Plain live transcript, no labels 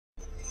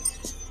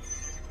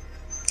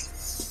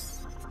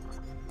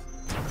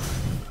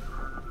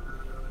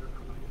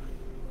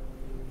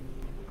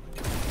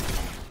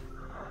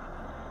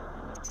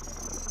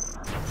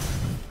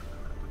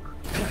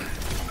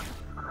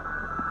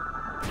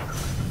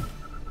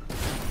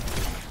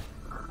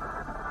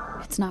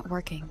It's not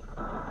working.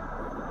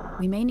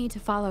 We may need to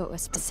follow a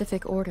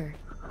specific order.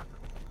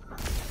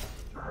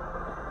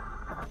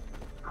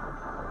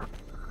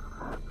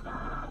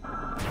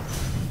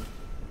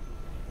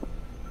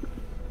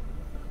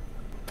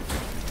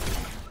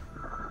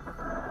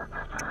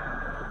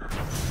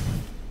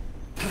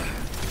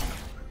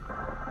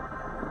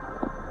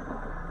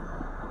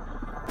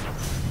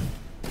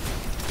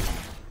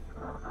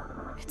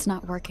 It's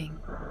not working.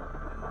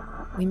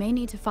 We may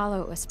need to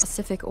follow a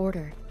specific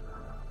order.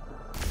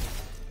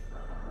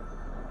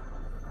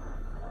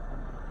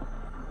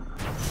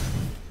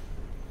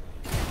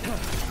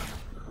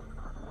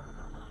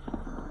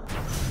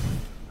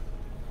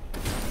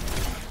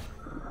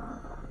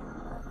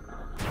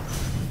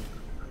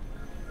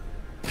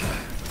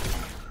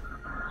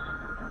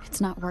 It's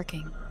not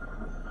working.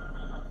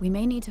 We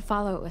may need to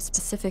follow a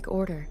specific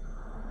order.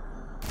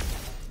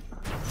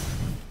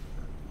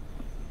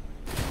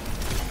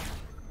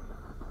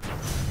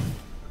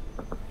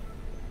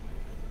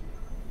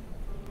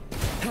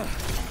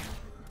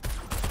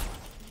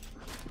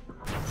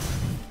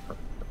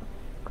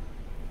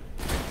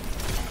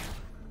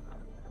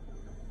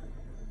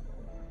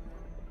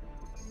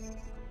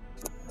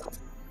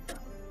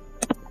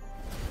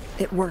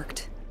 It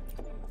worked.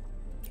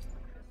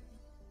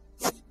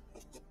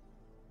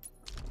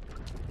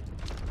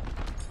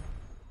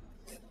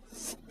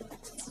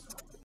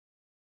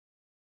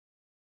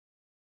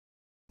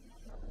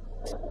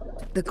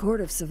 The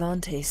court of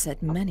Cervantes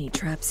set many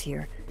traps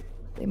here.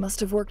 They must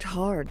have worked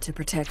hard to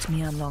protect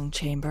me on Long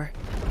Chamber.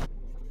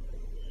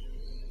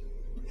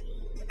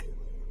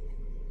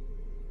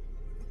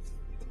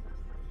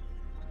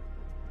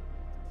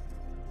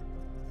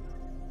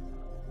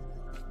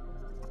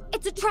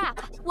 It's a trap!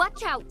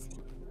 Watch out!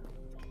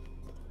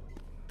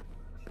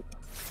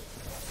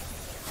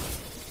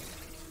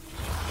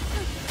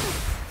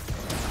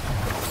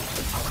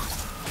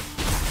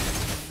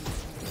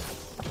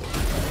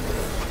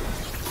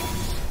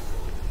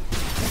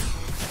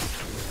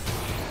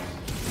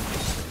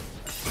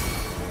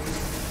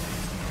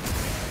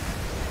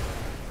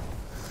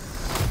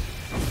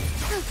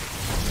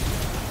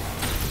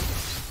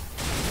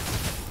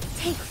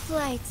 Take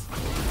flight.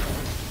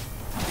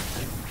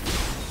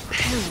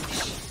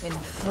 Perish in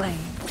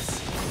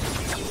flames.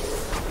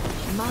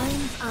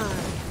 Mind's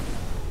eye.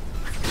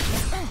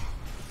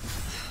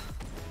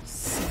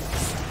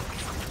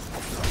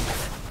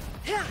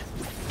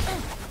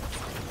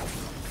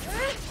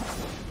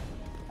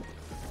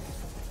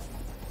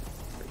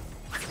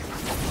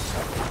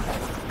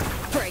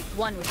 Break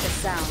one with the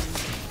sound.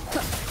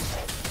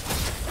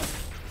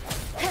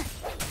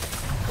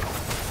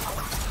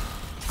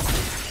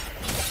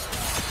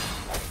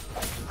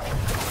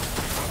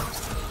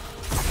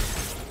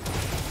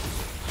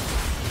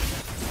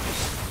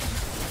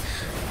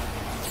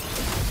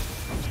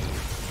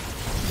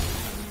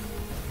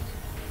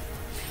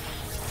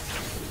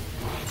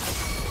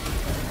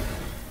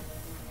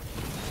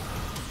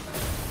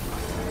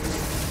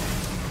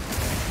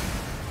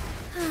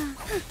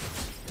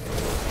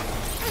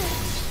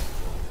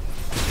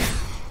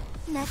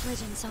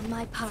 Negligence on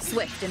my part.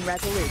 Swift and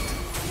resolute.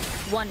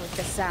 One with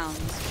the sound.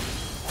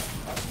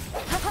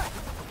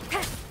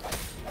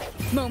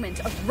 Moment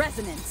of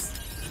resonance.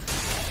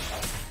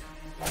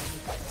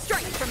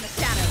 Strike from the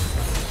shadows.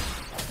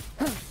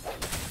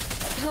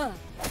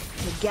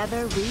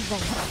 Together we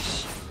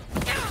vanquish.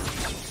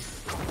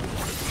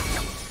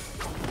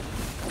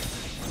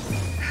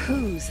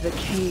 Who's the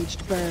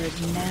caged bird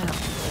now?